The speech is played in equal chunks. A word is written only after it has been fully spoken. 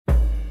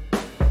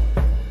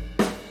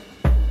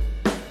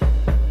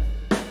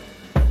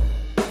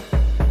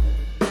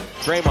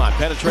Draymond,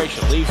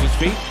 penetration, leaves his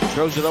feet,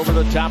 throws it over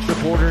the top of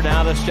the border,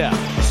 now to Steph.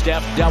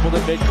 Steph doubled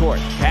at midcourt.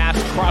 Pass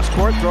cross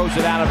court, throws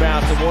it out of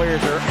bounds. The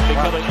Warriors are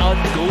becoming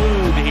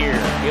unglued here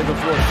in the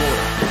fourth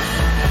quarter.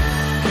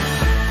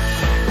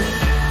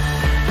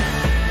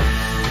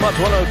 Plus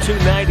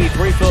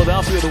 102-93,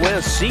 Philadelphia with the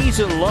win.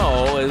 Season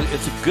low.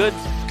 It's a good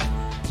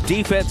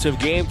defensive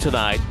game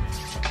tonight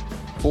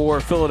for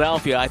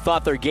Philadelphia. I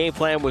thought their game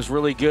plan was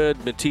really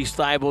good. Matisse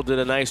Thybulle did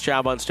a nice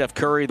job on Steph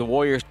Curry. The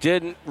Warriors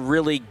didn't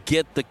really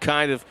get the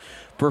kind of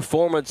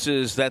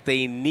performances that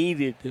they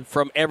needed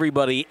from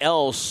everybody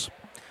else.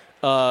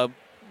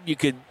 You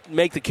could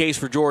make the case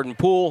for Jordan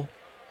Poole,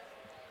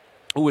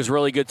 who was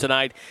really good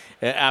tonight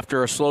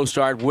after a slow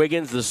start.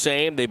 Wiggins, the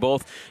same. They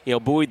both,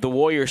 buoyed the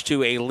Warriors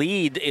to a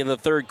lead in the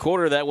third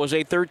quarter. That was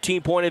a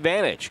 13-point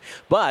advantage.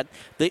 But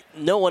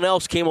no one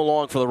else came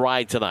along for the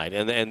ride tonight.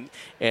 And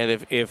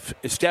if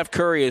Steph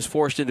Curry is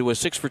forced into a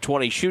 6 for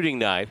 20 shooting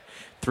night,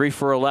 3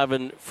 for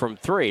 11 from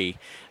 3,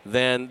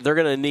 then they're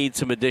going to need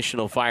some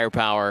additional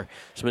firepower,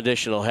 some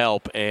additional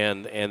help,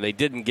 and they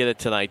didn't get it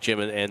tonight, Jim,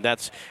 and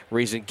that's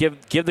reason.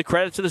 Give the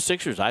credit to the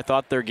Sixers. I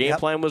thought their game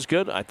plan was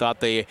good. I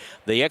thought they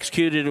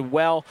executed it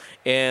well,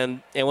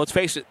 and let's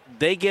face it,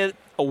 they get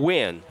a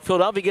win.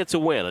 Philadelphia gets a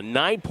win, a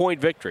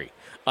 9-point victory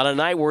on a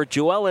night where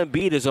Joel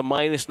Embiid is a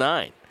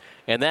 -9.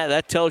 And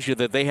that tells you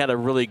that they had a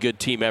really good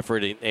team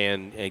effort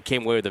and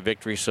came away with a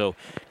victory. So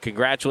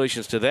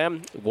congratulations to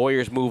them.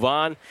 Warriors move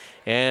on.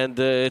 And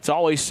it's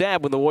always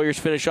sad when the Warriors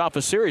finish off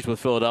a series with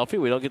Philadelphia.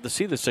 We don't get to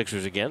see the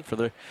Sixers again for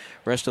the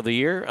rest of the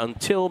year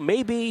until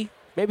maybe,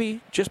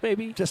 just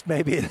maybe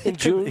in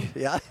June.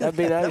 Yeah, that'd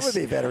be nice. That would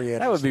be very interesting.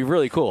 That would be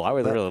really cool. I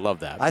would really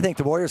love that. I think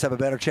the Warriors have a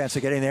better chance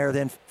of getting there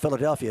than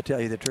Philadelphia, to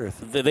tell you the truth.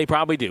 They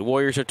probably do.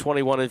 Warriors are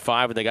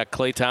 21-5, and they got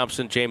Klay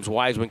Thompson, James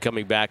Wiseman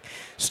coming back.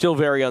 Still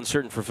very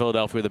uncertain for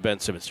Philadelphia with Ben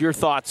Simmons. Your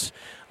thoughts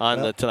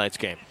on tonight's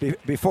game?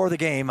 Before the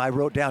game,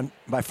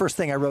 my first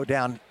thing I wrote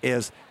down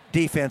is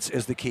defense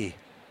is the key,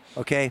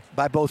 okay,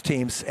 by both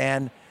teams.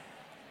 And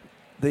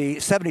the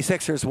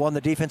 76ers won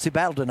the defensive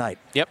battle tonight.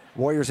 Yep.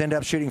 Warriors end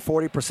up shooting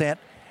 40%,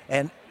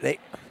 and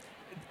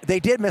they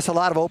did miss a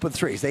lot of open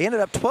threes. They ended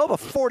up 12 of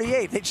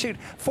 48. They shoot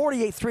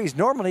 48 threes.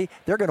 Normally,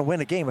 they're going to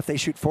win a game if they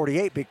shoot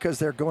 48 because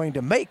they're going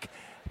to make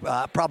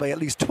probably at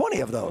least 20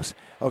 of those,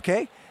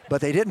 okay?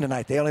 But they didn't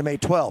tonight. They only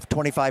made 12,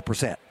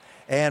 25%.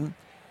 And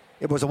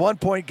it was a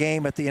one-point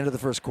game at the end of the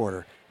first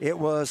quarter. It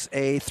was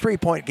a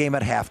three-point game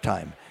at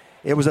halftime.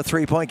 It was a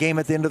three-point game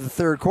at the end of the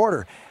third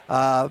quarter.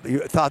 You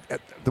thought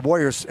the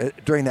Warriors,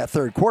 during that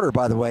third quarter,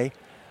 by the way,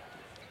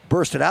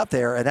 bursted out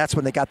there, and that's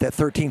when they got that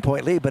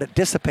 13-point lead, but it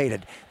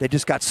dissipated. They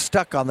just got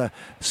stuck on the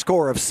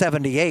score of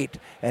 78,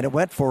 and it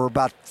went for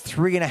about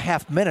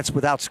 3.5 minutes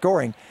without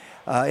scoring.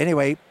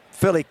 Anyway,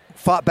 Philly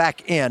fought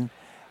back in.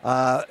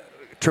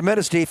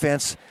 Tremendous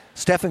defense.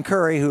 Stephen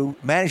Curry, who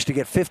managed to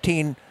get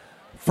 15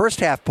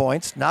 first-half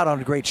points, not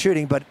on great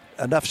shooting, but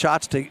enough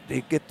shots to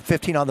get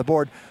 15 on the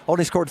board,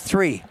 only scored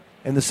 3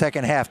 in the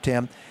second half,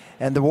 Tim.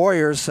 And the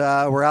Warriors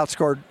were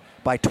outscored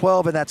by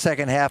 12 in that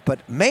second half,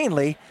 but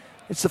mainly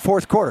it's the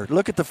fourth quarter.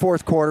 Look at the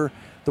fourth quarter.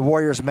 The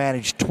Warriors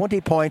managed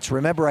 20 points.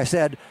 Remember, I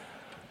said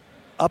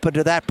up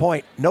until that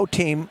point, no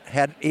team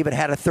had even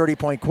had a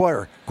 30-point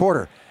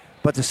quarter.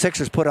 But the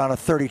Sixers put on a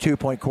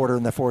 32-point quarter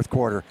in the fourth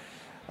quarter.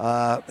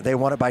 They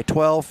won it by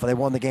 12. They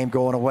won the game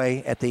going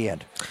away at the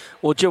end.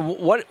 Well, Jim,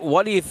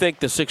 what do you think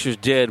the Sixers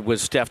did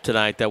with Steph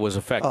tonight that was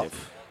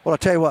effective? Well, I'll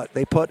tell you what.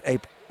 They put a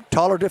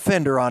taller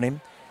defender on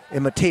him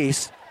in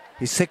Matisse.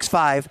 He's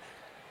 6'5",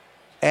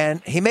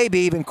 and he may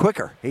be even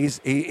quicker. He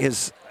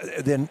is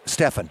than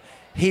Stephen.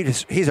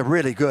 He's a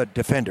really good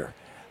defender.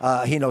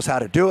 He knows how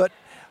to do it.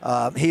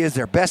 He is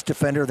their best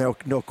defender.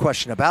 No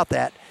question about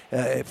that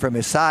from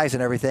his size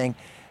and everything.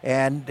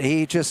 And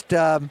he just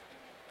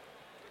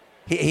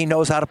he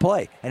knows how to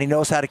play, and he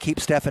knows how to keep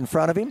Steph in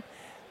front of him.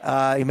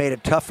 He made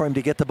it tough for him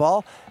to get the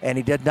ball, and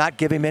he did not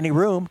give him any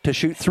room to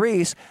shoot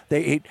threes.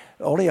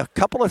 Only a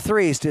couple of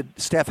threes did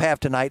Steph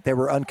have tonight. They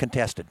were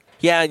uncontested.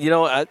 Yeah,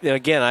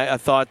 I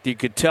thought you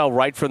could tell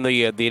right from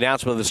the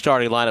announcement of the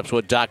starting lineups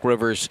what Doc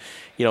Rivers,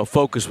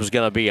 focus was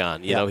going to be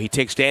on. You know, he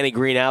takes Danny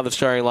Green out of the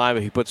starting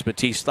lineup. He puts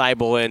Matisse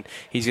Thybulle in.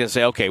 He's going to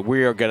say, okay,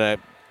 we are going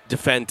to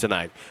defend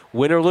tonight.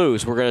 Win or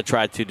lose, we're going to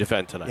try to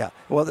defend tonight. Yeah.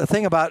 Well, the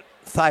thing about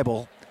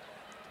Thybulle,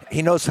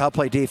 he knows how to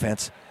play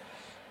defense.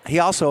 He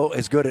also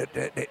is good at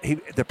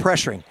the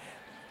pressuring.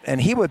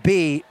 And he would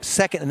be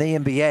second in the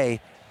NBA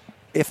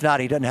if not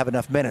he doesn't have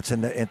enough minutes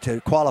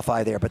to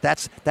qualify there. But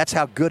that's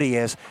how good he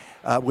is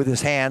with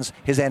his hands,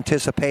 his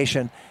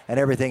anticipation, and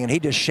everything. And he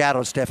just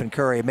shadowed Stephen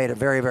Curry and made it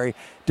very, very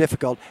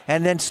difficult.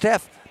 And then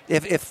Steph,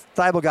 if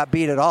Thybulle got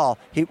beat at all,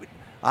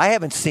 I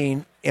haven't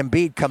seen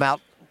Embiid come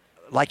out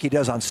like he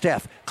does on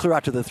Steph, clear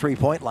out to the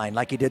three-point line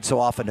like he did so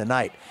often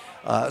tonight.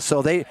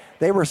 So they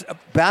were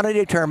bound and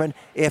determined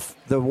if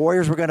the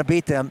Warriors were going to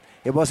beat them,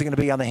 it wasn't going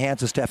to be on the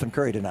hands of Stephen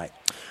Curry tonight.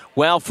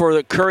 Well, for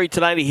the Curry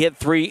tonight, he hit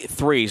 3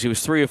 threes. He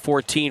was 3 of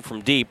 14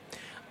 from deep,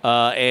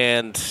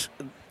 and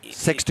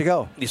 6 to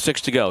go. He's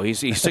 6 to go. He's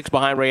 6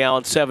 behind Ray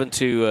Allen, 7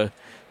 to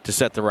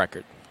set the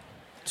record.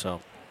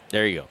 So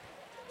there you go.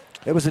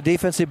 it was a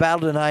defensive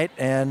battle tonight,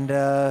 and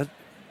the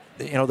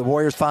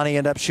Warriors finally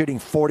end up shooting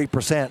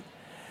 40%.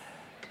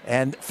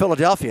 And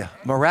Philadelphia,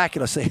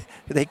 miraculously,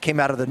 they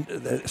came out of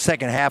the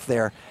second half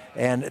there,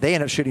 and they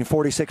ended up shooting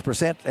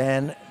 46%,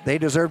 and they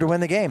deserved to win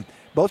the game.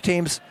 Both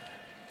teams,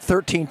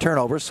 13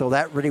 turnovers, so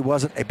that really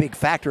wasn't a big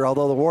factor,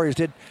 although the Warriors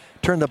did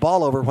turn the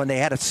ball over when they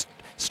had a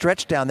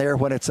stretch down there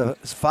when it's a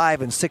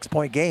 5- and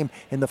 6-point game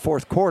in the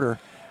fourth quarter,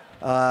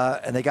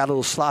 and they got a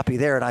little sloppy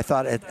there, and I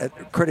thought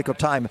at critical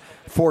time,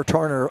 4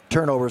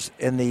 turnovers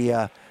in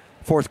the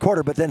fourth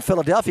quarter, but then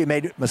Philadelphia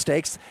made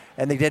mistakes,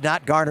 and they did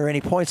not garner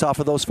any points off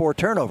of those 4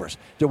 turnovers.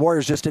 The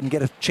Warriors just didn't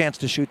get a chance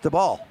to shoot the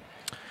ball.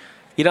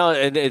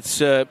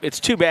 It's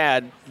too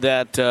bad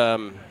that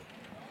the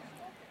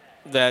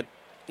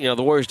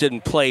Warriors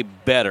didn't play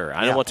better.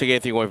 I don't want to take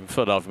anything away from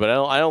Philadelphia, but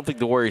I don't think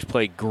the Warriors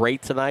played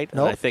great tonight.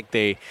 Nope. And I think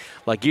they,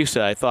 like you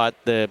said, I thought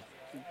that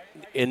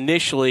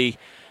initially,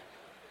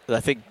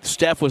 I think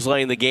Steph was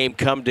letting the game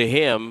come to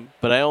him,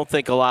 but I don't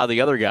think a lot of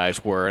the other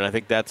guys were, and I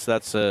think that's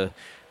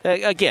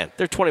again,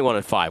 they're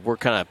 21-5. We're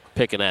kind of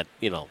picking at,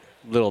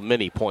 little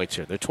mini points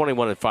here. They're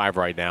 21-5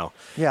 right now.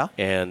 Yeah.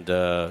 And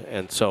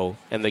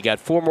they got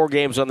 4 more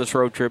games on this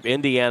road trip: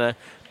 Indiana,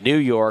 New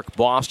York,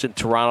 Boston,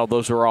 Toronto.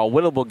 Those are all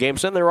winnable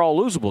games, and they're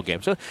all losable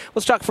games. So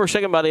let's talk for a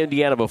second about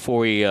Indiana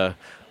before we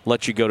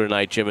let you go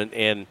tonight, Jim.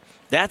 And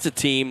that's a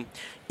team,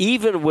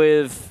 even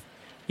with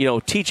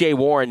T.J.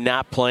 Warren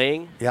not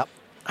playing. Yep.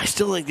 I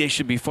still think they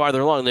should be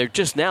farther along. They're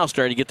just now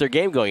starting to get their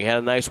game going. Had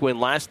a nice win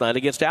last night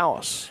against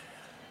Dallas.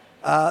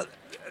 But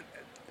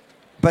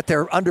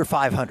they're under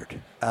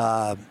 500.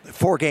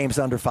 4 games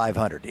under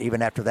 500,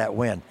 even after that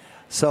win.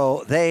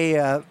 So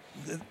there's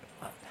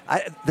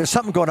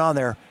something going on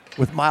there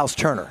with Miles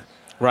Turner.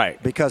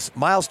 Right. Because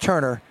Miles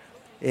Turner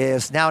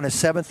is now in his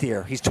 7th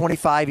year. He's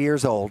 25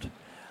 years old.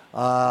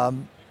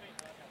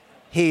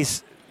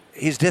 He's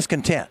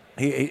discontent.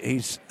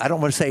 He's I don't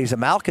want to say he's a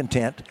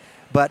malcontent,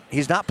 but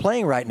he's not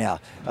playing right now.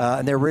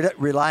 And they're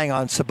relying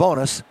on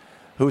Sabonis,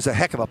 who's a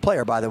heck of a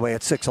player, by the way,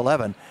 at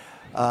 6'11".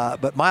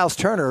 But Miles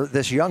Turner,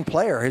 this young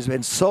player, has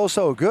been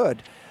so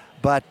good.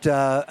 But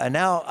and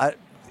now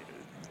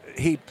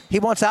he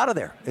wants out of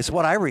there, is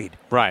what I read.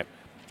 Right.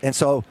 And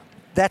so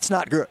that's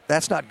not good.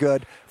 That's not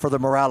good for the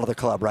morale of the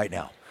club right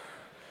now.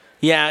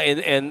 Yeah,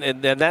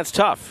 and that's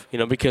tough,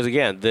 because,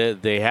 again,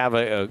 they have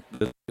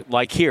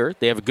like here,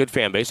 they have a good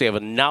fan base. They have a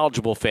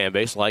knowledgeable fan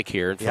base like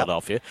here in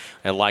Philadelphia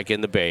and like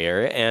in the Bay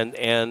Area.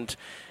 And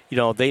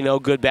they know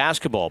good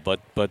basketball, but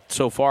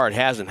so far it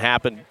hasn't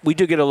happened. We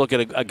do get a look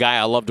at a guy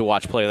I love to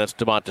watch play, and that's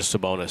Domantas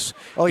Sabonis.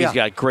 Oh, yeah. He's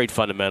got great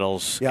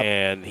fundamentals. Yep.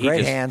 And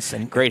great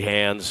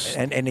hands.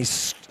 And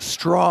he's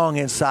strong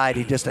inside.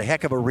 He's just a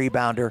heck of a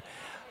rebounder.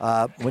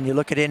 When you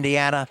look at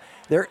Indiana,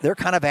 they're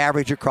kind of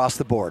average across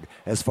the board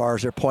as far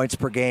as their points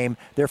per game,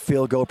 their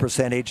field goal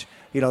percentage.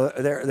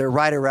 They're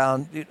right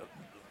around,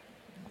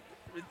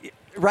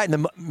 right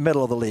in the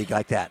middle of the league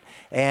like that.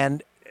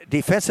 And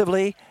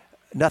defensively,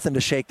 nothing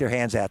to shake their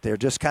hands at. They're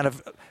just kind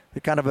of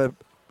a,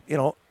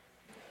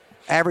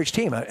 average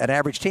team, an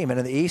average team. And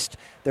in the East,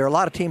 there are a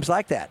lot of teams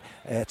like that.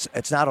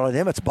 It's not only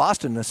them, it's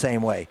Boston the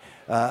same way.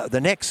 The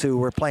Knicks, who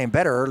were playing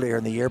better earlier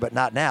in the year, but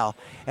not now.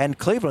 And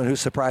Cleveland, who's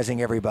surprising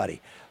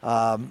everybody.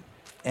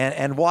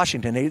 And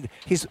Washington,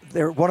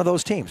 they're one of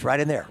those teams right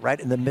in there, right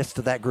in the midst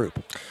of that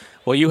group.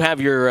 Well, you have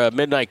your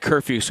midnight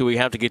curfew, so we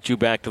have to get you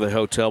back to the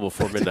hotel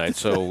before midnight.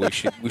 So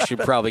we should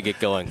probably get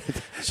going.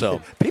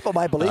 So people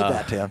might believe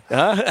that, Tim.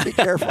 Be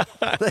careful.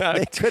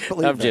 They could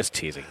believe I'm that. Just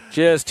teasing.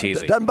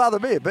 It doesn't bother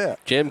me a bit.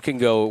 Jim can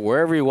go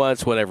wherever he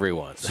wants, whenever he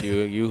wants.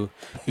 You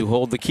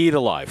hold the key to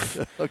life,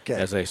 okay,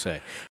 as they say.